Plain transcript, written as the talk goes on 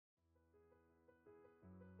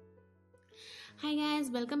Hi guys,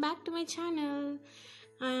 welcome back to my channel.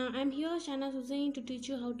 I'm here Shana Hussain to teach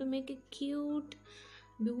you how to make a cute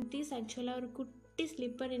beauty actually ஒரு குட்டி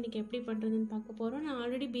slipper இன்னைக்கு எப்படி பண்றதுன்னு பார்க்க போறோம். நான்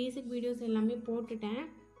ஆல்ரெடி பேசிக் வீடியோஸ் எல்லாமே போட்டுட்டேன்.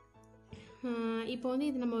 இப்போ வந்து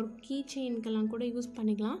இது நம்ம ஒரு கீ செயின்க்கெல்லாம் கூட யூஸ்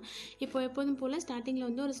பண்ணிக்கலாம். இப்போ எப்போதும் போல ஸ்டார்டிங்ல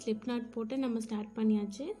வந்து ஒரு ஸ்லிப் நாட் போட்டு நம்ம ஸ்டார்ட்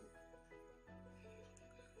பண்ணியாச்சு.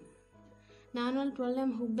 நார்மல்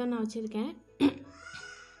 12mm hook தான் நான் வச்சிருக்கேன்.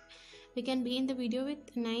 We can begin the video with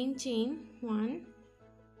 9 chain. 1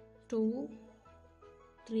 2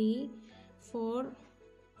 3 4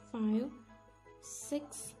 5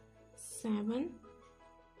 6 7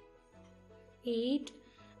 8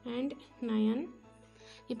 and 9.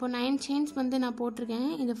 இப்போ 9 chains வந்து நான் போட்டிருக்கேன்.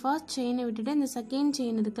 இந்த ஃபர்ஸ்ட் செயினை விட்டுட்டு இந்த செகண்ட்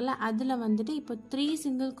செயின் இருக்குல்ல அதில் வந்துட்டு இப்போ 3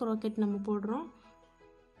 single crochet நம்ம போடுறோம்.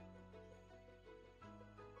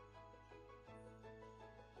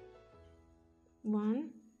 1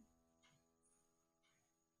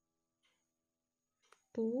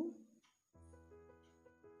 2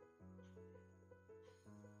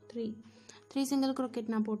 3 single crochet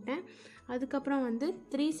நான் போட்டேன். அதுக்கப்புறம் வந்து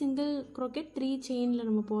 3 single crochet 3 செயினில்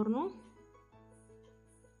நம்ம போடணும்.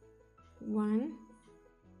 1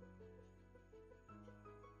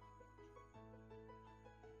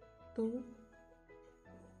 2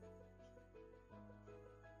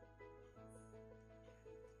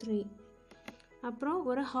 3 அப்புறம்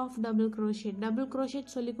ஒரு half double crochet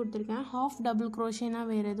சொல்லி கொடுத்துருக்கேன். half double crochetனா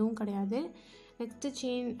வேறு எதுவும் கிடையாது. நெக்ஸ்ட்டு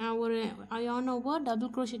செயின் ஒரு yarn over double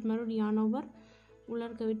crochet மறுபடியும் yarn over உள்ளே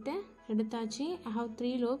விட்டு எடுத்தாச்சு. I have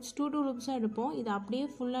 3 loops 2 loopஸாக எடுப்போம். இது அப்படியே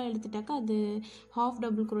ஃபுல்லாக எடுத்துட்டாக்கா அது half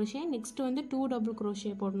double crochet. நெக்ஸ்ட்டு வந்து 2 double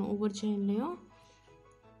crochet போடணும் ஒவ்வொரு செயின்லேயும்.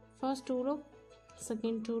 ஃபர்ஸ்ட் 2 loop,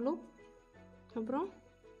 செகண்ட் 2 loop, அப்புறம்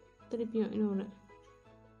திருப்பியும் இன்னொன்று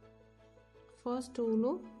first 2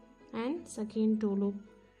 loop and second 2 loop.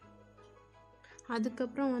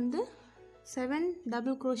 அதுக்கப்புறம் வந்து 7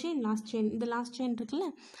 double crochet in last chain. இந்த last chain இருக்குல்ல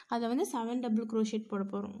அதை வந்து 7 double crochet போட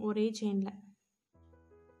போகிறோம் ஒரே செயினில்.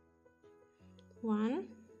 1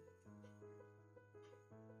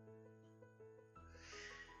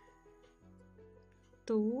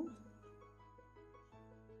 2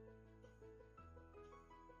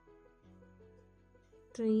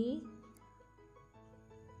 3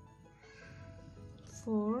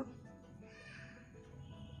 4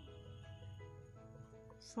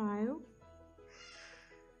 5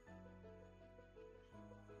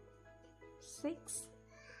 6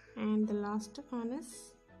 and the last one is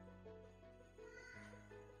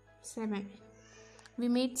 7. we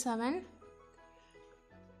made 7.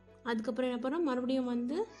 அதுக்கப்புறம் என்ன பண்ணுறோம், மறுபடியும்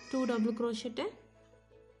வந்து 2 double crochet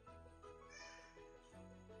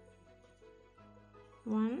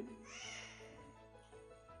 1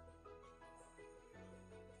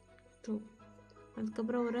 2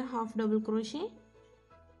 அதுக்கப்புறம் ஒரு half double crochet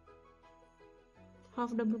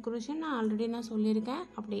நான் ஆல்ரெடி சொல்லியிருக்கேன்.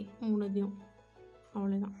 அப்படியே மூணுதையும்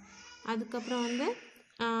அவ்வளோதான். அதுக்கப்புறம் வந்து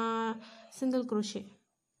சிங்கிள் crochet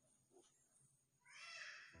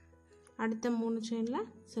அடுத்த 3 செயினில்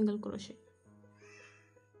சிங்கிள் crochet.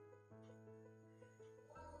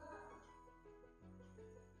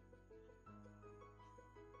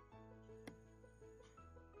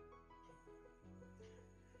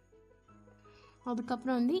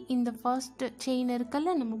 அதுக்கப்புறம் வந்து இந்த ஃபர்ஸ்ட் செயின்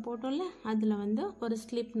இருக்குல்ல நம்ம போட்டோம்ல அதில் வந்து ஒரு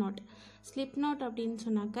ஸ்லிப் நாட் அப்படின்னு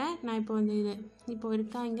சொன்னாக்க நான் இப்போ வந்து இப்போ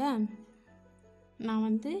இருக்காங்க நான்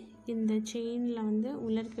வந்து இந்த செயினில் வந்து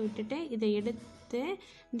உள்ளர்க்க விட்டுட்டு இதை எடுத்து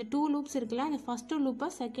இந்த 2 லூப்ஸ் இருக்குல்ல அந்த ஃபஸ்ட்டு லூப்பை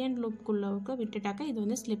செகண்ட் லூப்புக்குள்ளே விட்டுட்டாக்க இது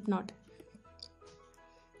வந்து ஸ்லிப் நாட்.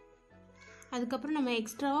 அதுக்கப்புறம் நம்ம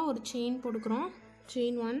எக்ஸ்ட்ராவாக ஒரு செயின் போட்டுக்கிறோம்,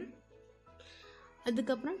 செயின் 1.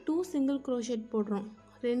 அதுக்கப்புறம் 2 single crochet போடுறோம்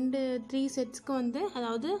 3 செட்ஸ்க்கு வந்து,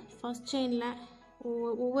 அதாவது ஃபர்ஸ்ட் செயினில்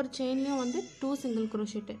ஒவ்வொரு செயின்லேயும் வந்து 2 single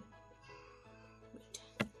crochet.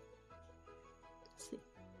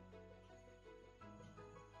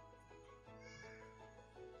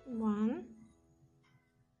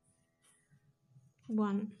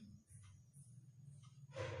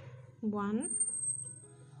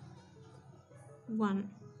 One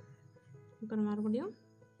அப்புறம் மறுபடியும்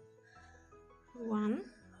 1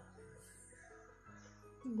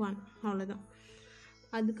 அவ்வளோதான்.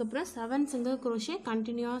 அதுக்கப்புறம் 7 single crochet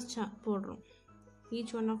கண்டினியூஸ் போடுறோம்.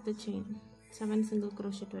 Each one of the chain 7 single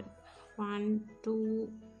crochet வரும். 1 2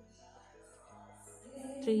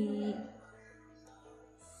 3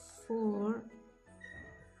 4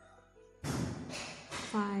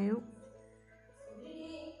 5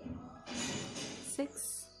 6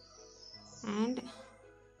 and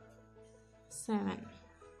 7.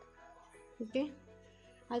 ஓகே,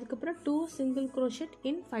 அதுக்கப்புறம் 2 single crochet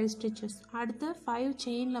in 5 stitches. அடுத்து 5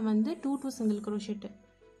 செயினில் வந்து 2 single crochet.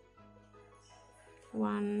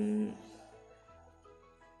 1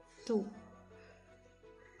 2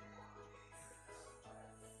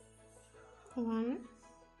 1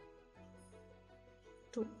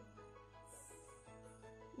 2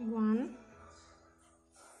 1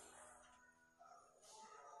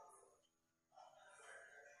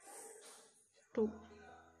 2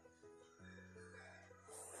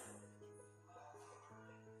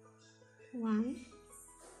 1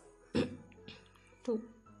 2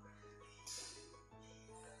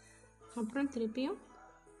 அப்புறம் திருப்பியும்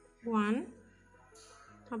 1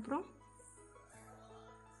 அப்புறம்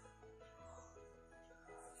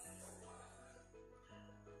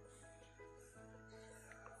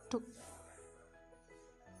 2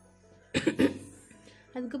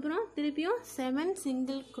 அதுக்கப்புறம் திருப்பியும் 7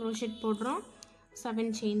 சிங்கிள் crochet போடுறோம் 7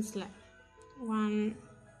 செயின்ஸில் 1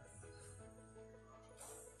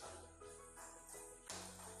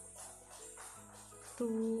 2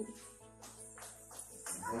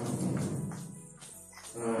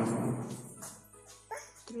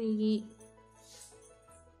 3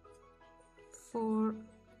 4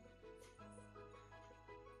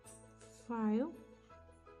 5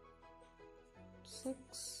 6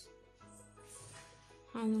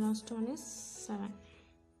 and the last one is 7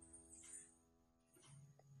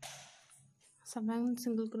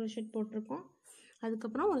 single crochet போட்டிருக்கோம்.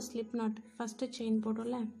 அதுக்கப்புறம் ஒரு slip knot ஃபர்ஸ்ட் செயின்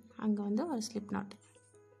போட்டோம்ல அங்கே வந்து ஒரு slip knot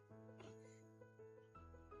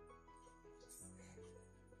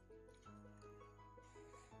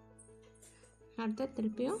அடுத்து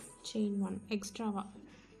திருப்பியும் செயின் 1 எக்ஸ்ட்ராவா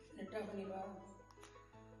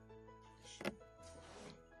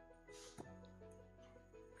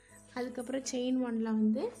அதுக்கப்புறம் செயின் 1ல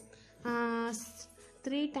வந்து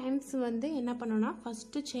 3 டைம்ஸ் வந்து என்ன பண்ணோம்னா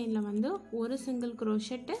ஃபர்ஸ்ட் செயினில் வந்து ஒரு சிங்கிள்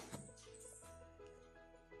crochet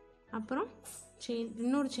அப்புறம் செயின்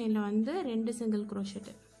இன்னொரு செயினில் வந்து 2 சிங்கிள் crochet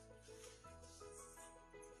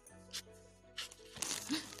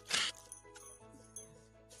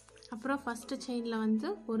அப்புறம் ஃபர்ஸ்ட் செயினில் வந்து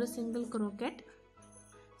ஒரு சிங்கிள் crochet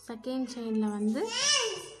செகண்ட் செயினில் வந்து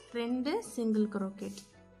 2 சிங்கிள் crochet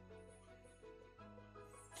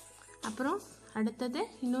அப்புறம் அடுத்தது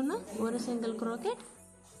இன்னொன்று ஒரு சிங்கிள் crochet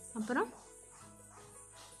அப்புறம்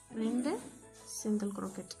 2 சிங்கிள்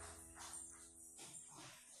crochet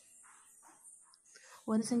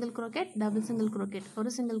ஒரு single crochet double single crochet ஒரு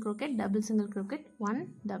single crochet double single crochet 1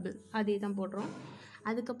 double அதே தான் போடுறோம்.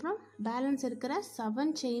 அதுக்கப்புறம் பேலன்ஸ் இருக்கிற 7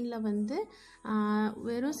 செயினில் வந்து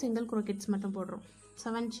வெறும் சிங்கிள் crochetஸ் மட்டும் போடுறோம்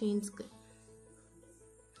 7 செயின்ஸ்க்கு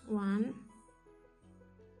 1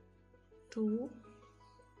 2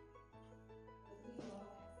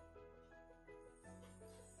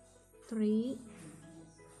 3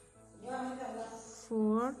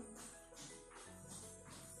 4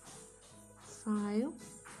 5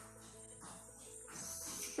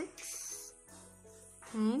 6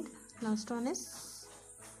 and last one is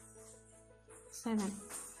 7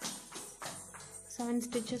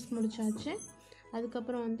 stitches முடிச்சாச்சு.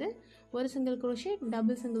 அதுக்கப்புறம் வந்து ஒரு single crochet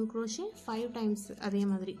double single crochet 5 times அதே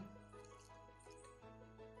மாதிரி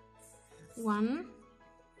 1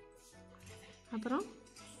 அப்புறம்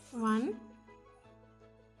 1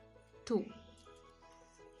 2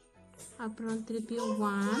 அப்புறம் திருப்பியும்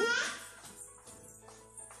 1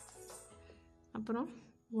 அப்புறம்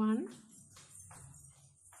 1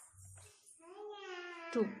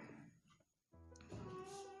 2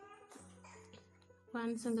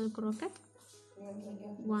 1 single crochet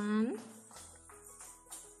 1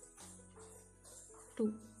 2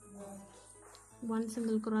 1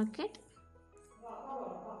 single crochet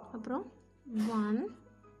அப்புறம் 1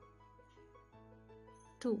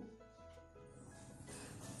 2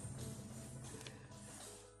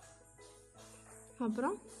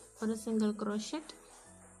 அப்புறம் ஒரு single crochet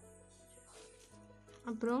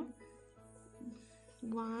அப்புறம்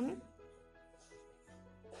 1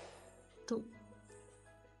 2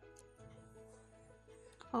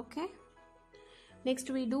 okay. Next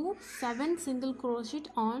we do 7 single crochet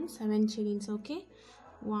on 7 chains. Okay,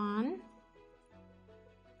 1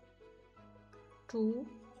 2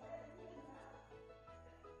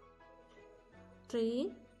 3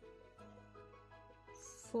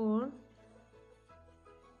 4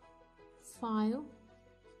 5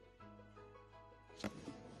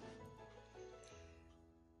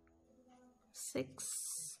 6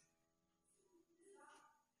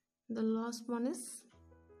 the last one is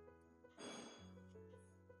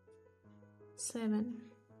 7.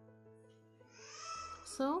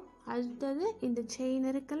 So அடுத்தது இந்த செயின்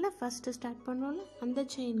இருக்குல்ல ஃபஸ்ட்டு ஸ்டார்ட் பண்ணோம்ல அந்த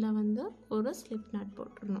செயினில் வந்து ஒரு ஸ்லிப் நட்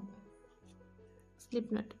போட்டுடணும்.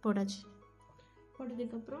 Slip nut போடாச்சு.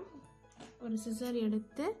 போட்டதுக்கப்புறம் ஒரு சிசர்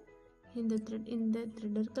எடுத்து இந்த த்ரெட்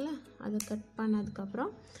இருக்குல்ல அதை கட்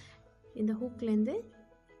பண்ணதுக்கப்புறம் இந்த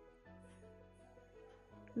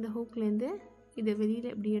ஹூக்லேருந்து இதை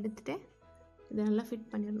வெளியில் இப்படி எடுத்துகிட்டு இதை நல்லா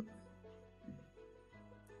ஃபிட் பண்ணிடணும்.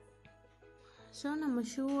 ஸோ நம்ம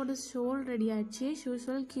ஷூவோட ஷோல் ரெடி ஆகிடுச்சு. ஷூ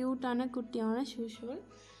ஷோல் க்யூட்டான குட்டியான ஷூ ஷோல்.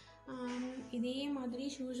 இதே மாதிரி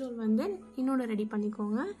ஷூ ஷோல் வந்து இன்னொன்று ரெடி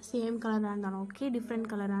பண்ணிக்கோங்க. சேம் கலராக இருந்தாலும் ஓகே, டிஃப்ரெண்ட்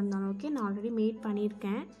கலராக இருந்தாலும் ஓகே. நான் ஆல்ரெடி மேட்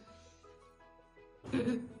பண்ணியிருக்கேன்.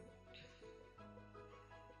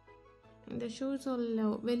 இந்த ஷூ ஷோலில்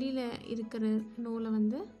வெளியில் இருக்கிற நூலை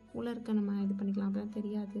வந்து உள்ளே இருக்க நம்ம இது பண்ணிக்கலாம், அப்போ தான்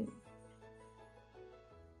தெரியாது.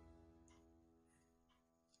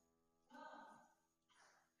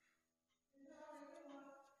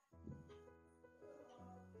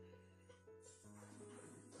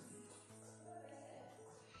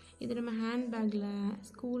 இது நம்ம ஹேண்ட் பேக்கில்,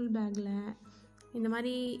 ஸ்கூல் பேக்கில், இந்த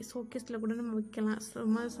மாதிரி ஷோகேஸில் கூட நம்ம வைக்கலாம்.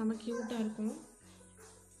 ரொம்ப செம க்யூட்டாக இருக்கும்.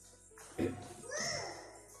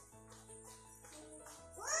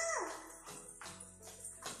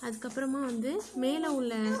 அதுக்கப்புறமா வந்து மேலே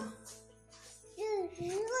உள்ள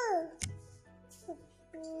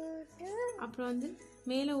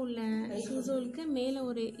ஷூசோலுக்கு மேலே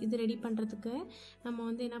ஒரு இது ரெடி பண்ணுறதுக்கு நம்ம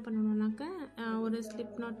வந்து என்ன பண்ணணும்னாக்க ஒரு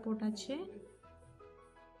ஸ்லிப் நாட் போட்டாச்சு.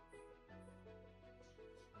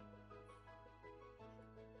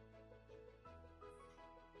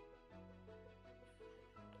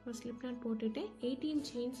 ஒரு ஸ்லிப் நாட் போட்டுட்டு 18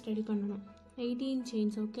 செயின்ஸ் ரெடி பண்ணணும். 18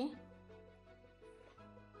 chains okay.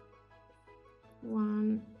 1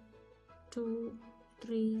 2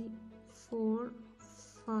 3 4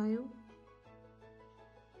 5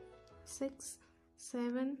 6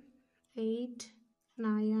 7 8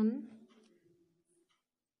 9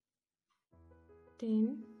 10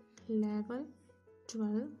 11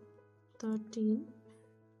 12 13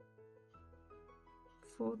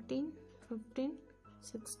 14 15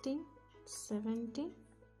 16 17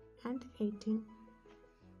 and 18.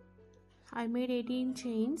 I made 18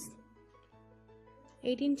 chains.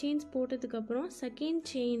 18 chains போட்டதுக்கப்புறம் செகண்ட்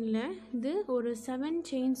செயினில் இது ஒரு 7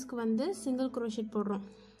 செயின்ஸ்க்கு வந்து சிங்கிள் crochet போடுறோம்.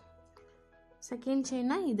 செகண்ட்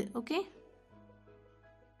செயின்னா இது ஓகே.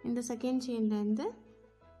 இந்த செகண்ட் செயின்லேருந்து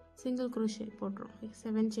சிங்கிள் crochet போடுறோம்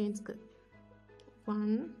 7 செயின்ஸ்க்கு.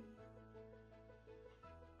 1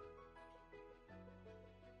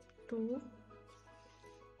 2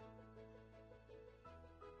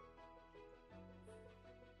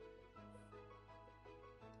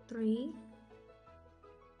 3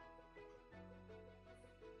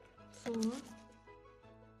 4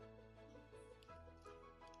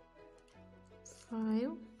 5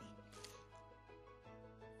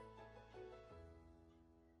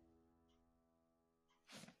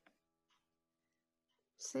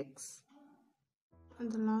 6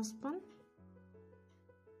 and the last one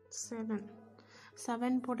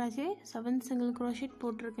 7 போட்டாச்சு. 7 சிங்கிள் crochet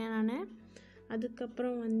போட்டிருக்கேன் நான்.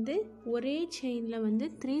 அதுக்கப்புறம் வந்து ஒரே செயினில் வந்து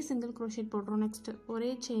 3 சிங்கிள் crochet போடுறோம். நெக்ஸ்ட்டு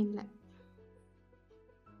ஒரே செயினில்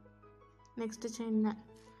நெக்ஸ்ட் செயினில்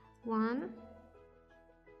 1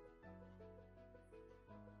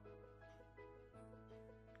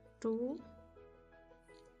 2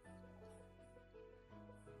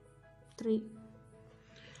 3.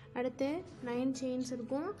 அடுத்து 9 செயின்ஸ்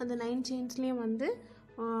இருக்கும். அந்த 9 செயின்ஸ்லேயும் வந்து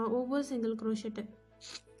ஒவ்வொரு single crochet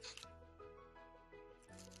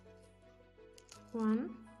 1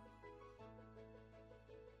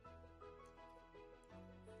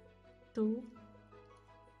 2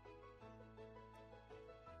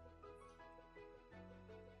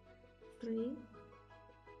 3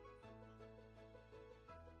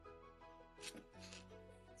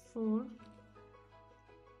 4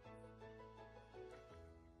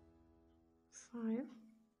 5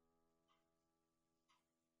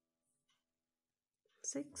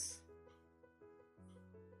 6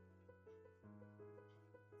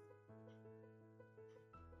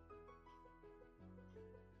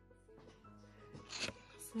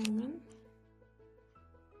 7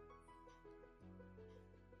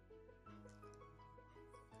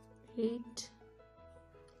 8.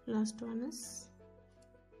 Last one is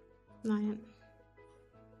 9.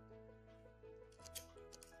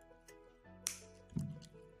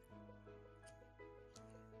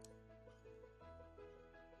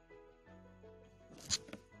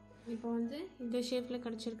 இப்போ வந்து இந்த ஷேப்பில்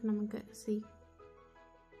கிடச்சிருக்கு நமக்கு. C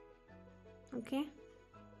okay.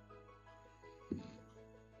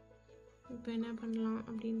 இப்போ என்ன பண்ணலாம்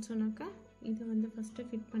அப்படின்னு சொன்னாக்கா இது வந்து ஃபஸ்ட்டு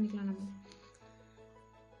ஃபிட் பண்ணிக்கலாம். நம்ம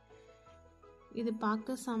இது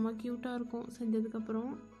பார்க்க செம க்யூட்டாக இருக்கும்.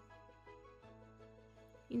 செஞ்சதுக்கப்புறம்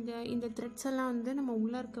இந்த த்ரெட்ஸ் எல்லாம் வந்து நம்ம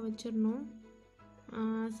உள்ளே இருக்க வச்சிடணும்.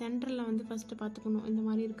 சென்டரில் வந்து ஃபஸ்ட்டு பார்த்துக்கணும் இந்த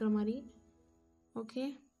மாதிரி இருக்கிற மாதிரி. ஓகே.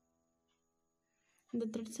 இந்த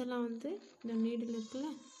த்ரெட்ஸ் எல்லாம் வந்து இந்த நீடில் இருக்குல்ல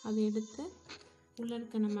அதை எடுத்து உள்ளே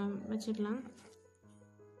இருக்க நம்ம வச்சிடலாம்.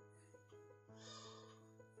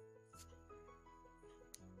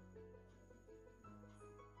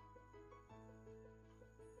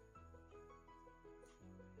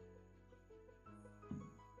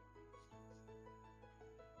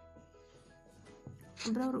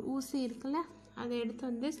 அப்புறம் ஒரு ஊசி இருக்குல்ல அதை எடுத்து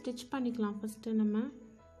வந்து ஸ்டிச் பண்ணிக்கலாம். ஃபஸ்ட்டு நம்ம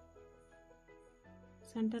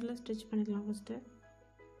சென்டரில் ஸ்டிச் பண்ணிக்கலாம். ஃபஸ்ட்டு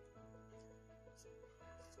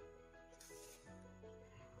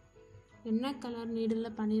என்ன கலர்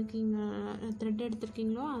நீடில் பண்ணியிருக்கீங்க த்ரெட்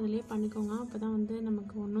எடுத்துருக்கீங்களோ அதிலே பண்ணிக்கோங்க. அப்போ தான் வந்து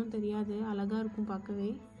நமக்கு ஒன்றும் தெரியாது, அழகாக இருக்கும்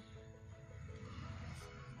பார்க்கவே.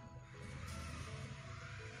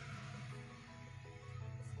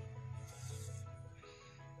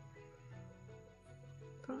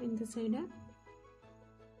 அப்புறம் இந்த சைடு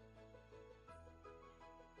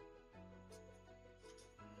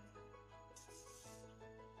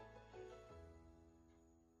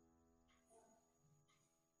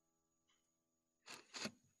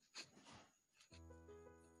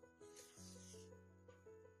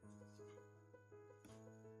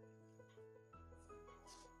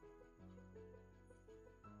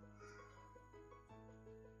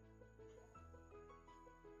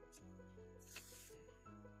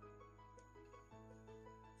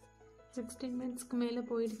சிக்ஸ்டீன் மினிட்ஸ்க்கு மேலே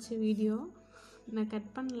போயிடுச்சு வீடியோ. நான் கட்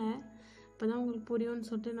பண்ணல, இப்போ தான் உங்களுக்கு புரியும்னு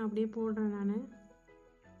சொல்லிட்டு நான் அப்படியே போடுறேன். நான்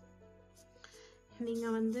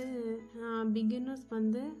நீங்கள் வந்து பிகினர்ஸ்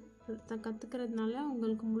வந்து கற்றுக்கிறதுனால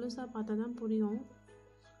உங்களுக்கு முழுசாக பார்த்தா தான் புரியும்.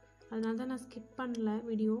 அதனால தான் நான் ஸ்கிப் பண்ணல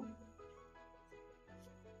வீடியோ.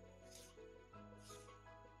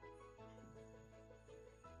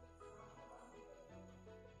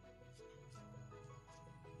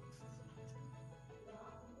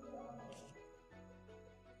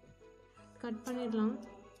 கட் பண்ணிடலாம்.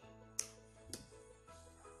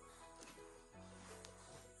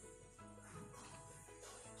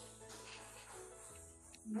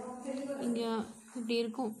 இங்கே இப்படி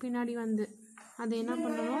இருக்கும் பின்னாடி வந்து. அது என்ன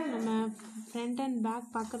பண்ணணும், நம்ம ஃப்ரண்ட் அண்ட்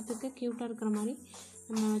பேக் பார்க்குறதுக்கு க்யூட்டாக இருக்கிற மாதிரி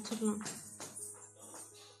நம்ம வச்சிடலாம்.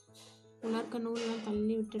 உள்ளார்க்க நூலெலாம்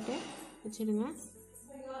தள்ளி விட்டுட்டு வச்சிடுங்க.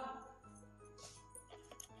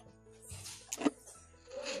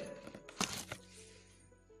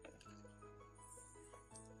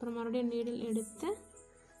 அப்புறம் மறுபடியும் நீடில் எடுத்து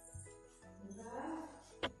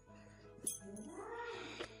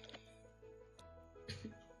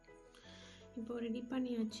இப்போ ரெடி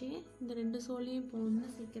பண்ணியாச்சு. இந்த 2 சோலையும் இப்போ வந்து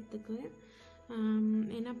சீக்கிறதுக்கு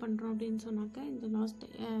என்ன பண்ணுறோம் அப்படின்னு சொன்னாக்க, இந்த லாஸ்ட்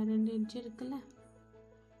 2 இன்ச்சு இருக்குல்ல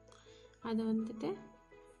அதை வந்துட்டு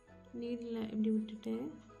நீடில் இப்படி விட்டுட்டு,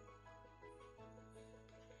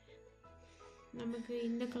 நமக்கு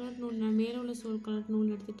இந்த கலர் நூல் நான் மேலே உள்ள சோல் கலர்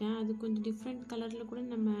நூல் எடுத்துட்டேன். அது கொஞ்சம் டிஃப்ரெண்ட் கலரில் கூட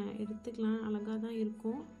நம்ம எடுத்துக்கலாம், அழகாக தான்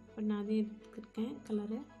இருக்கும். பட் நான் அதே எடுத்துருக்கேன்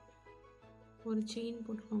கலரு. ஒரு செயின்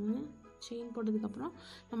போட்டுக்கோங்க. செயின் போட்டதுக்கப்புறம்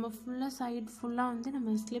நம்ம ஃபுல்லாக சைடு ஃபுல்லாக வந்து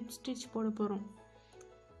நம்ம ஸ்லிப் ஸ்டிச் போட போகிறோம்.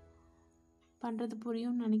 பண்ணுறது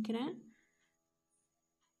புரியும்னு நினைக்கிறேன்.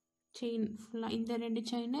 செயின் ஃபுல்லாக இந்த 2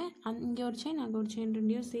 செயினு இங்கே ஒரு செயின் அங்கே ஒரு செயின்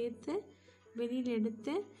ரெண்டையும் சேர்த்து வெளியில்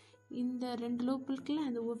எடுத்து இந்த 2 லூப் இருக்குல்ல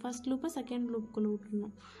அந்த ஃபஸ்ட் லூப்பை செகண்ட் லூப்புக்குள்ளே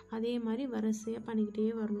விட்டுருணும். அதே மாதிரி வரிசையாக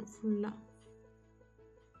பண்ணிக்கிட்டே வரணும் ஃபுல்லாக.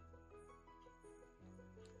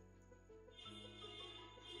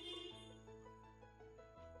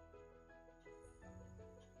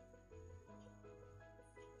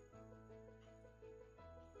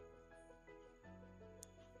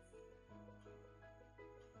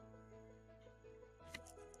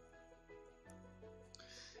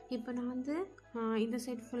 இப்போ நான் வந்து இந்த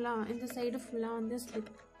சைடு ஃபுல்லாக வந்து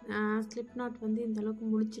ஸ்லிப் நாட் வந்து இந்தளவுக்கு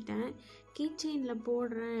முடிச்சிட்டேன். கீ செயினில்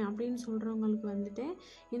போடுறேன் அப்படின்னு சொல்கிறவங்களுக்கு வந்துட்டு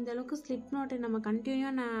இந்தளவுக்கு ஸ்லிப் நாட்டை நம்ம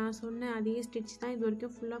கண்டினியூவாக நான் சொன்ன அதே ஸ்டிச் தான் இது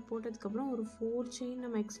வரைக்கும் ஃபுல்லாக போட்டதுக்கப்புறம் ஒரு 4 செயின்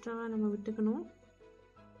நம்ம எக்ஸ்ட்ராவாக நம்ம விட்டுக்கணும்.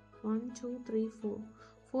 1 2 3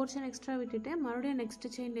 4 செயின் எக்ஸ்ட்ரா விட்டுட்டு மறுபடியும்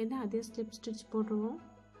நெக்ஸ்ட் செயின்லேருந்து அதே ஸ்லிப் ஸ்டிச் போட்டுருவோம்.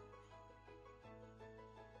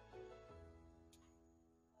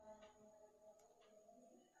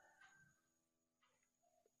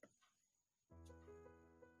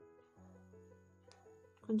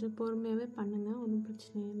 கொஞ்சம் பொறுமையாகவே பண்ணுங்கள், ஒன்றும்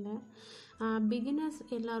பிரச்சனை இல்லை. பிகினர்ஸ்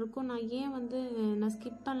எல்லாருக்கும் நான் ஏன் வந்து நான்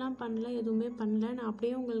ஸ்கிப்பெல்லாம் பண்ணல, எதுவுமே பண்ணல. நான்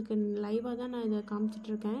அப்படியே உங்களுக்கு லைவாக தான் நான் இதை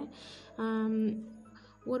காமிச்சிட்ருக்கேன்.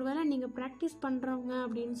 ஒருவேளை நீங்கள் ப்ராக்டிஸ் பண்ணுறவங்க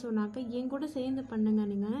அப்படின்னு சொன்னாக்க என் கூட சேர்ந்து பண்ணுங்கள்.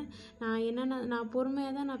 நீங்கள் நான்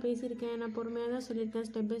பொறுமையாக தான் நான் பேசியிருக்கேன், நான் பொறுமையாக தான் சொல்லியிருக்கேன்,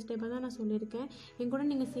 ஸ்டெப் பை ஸ்டெப்பாக தான் நான் சொல்லியிருக்கேன். என் கூட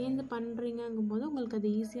நீங்கள் சேர்ந்து பண்ணுறீங்கங்கும்போது உங்களுக்கு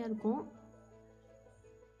அது ஈஸியாக இருக்கும்.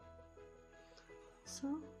 So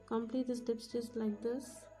complete the steps just like this.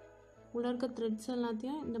 உள்ள இருக்க த்ரெட்ஸ்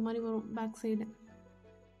எல்லாத்தையும் இந்த மாதிரி வரும் பேக் சைடு.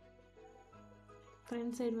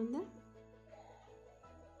 ஃப்ரண்ட் சைடு வந்து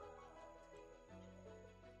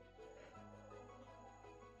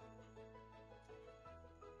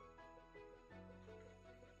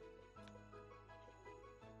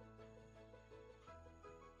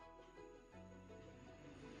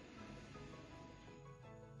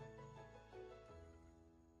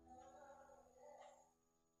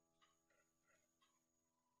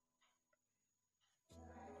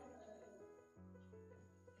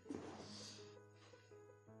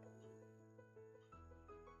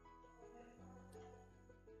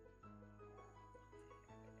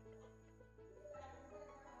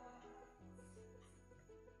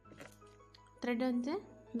த்ரெட் வந்து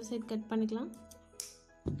இந்த சைடு கட் பண்ணிக்கலாம்,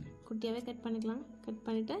 குட்டியாகவே கட் பண்ணிக்கலாம். கட்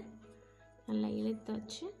பண்ணிவிட்டு நல்லா இழுத்து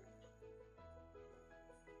வச்சு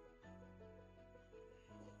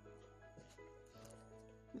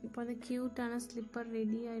இப்போ வந்து க்யூட்டான ஸ்லிப்பர்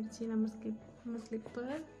ரெடி ஆகிடுச்சு. நம்ம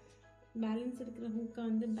ஸ்லிப்பர் பேலன்ஸ் இருக்கிற ஹூக்கை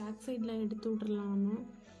வந்து பேக் சைடில் எடுத்து விட்றலாம். நம்ம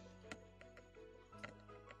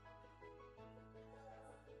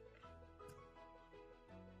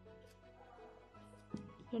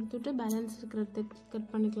எடுத்துவிட்டு பேலன்ஸ் இருக்கிறத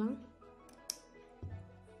கட் பண்ணிக்கலாம்.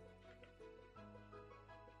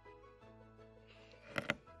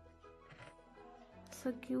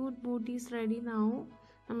 So cute பூட்டிஸ் ready now.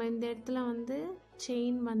 நம்ம இந்த இடத்துல வந்து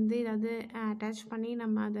செயின் வந்து ஏதாவது அட்டாச் பண்ணி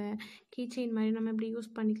நம்ம அதை கீ செயின் மாதிரி நம்ம எப்படி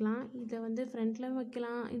யூஸ் பண்ணிக்கலாம். இதை வந்து ஃப்ரண்ட்டில்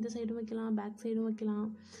வைக்கலாம், இந்த சைடும் வைக்கலாம், பேக் சைடும் வைக்கலாம்.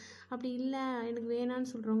 அப்படி இல்லை எனக்கு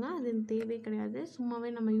வேணான்னு சொல்கிறவங்க அது தேவையே கிடையாது,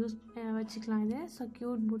 சும்மாவே நம்ம வச்சுக்கலாம் இதை. So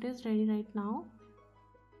cute பூட்டிஸ் ready right now.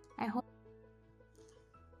 I hope.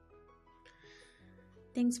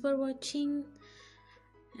 Thanks for watching.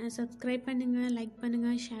 Subscribe பண்ணுங்க, லைக்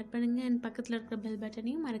பண்ணுங்க, ஷேர் பண்ணுங்க, and பக்கத்தில் இருக்கிற பெல்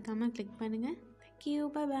பட்டனையும் மறக்காமல் கிளிக் பண்ணுங்க. Thank you.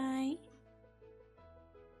 Bye bye.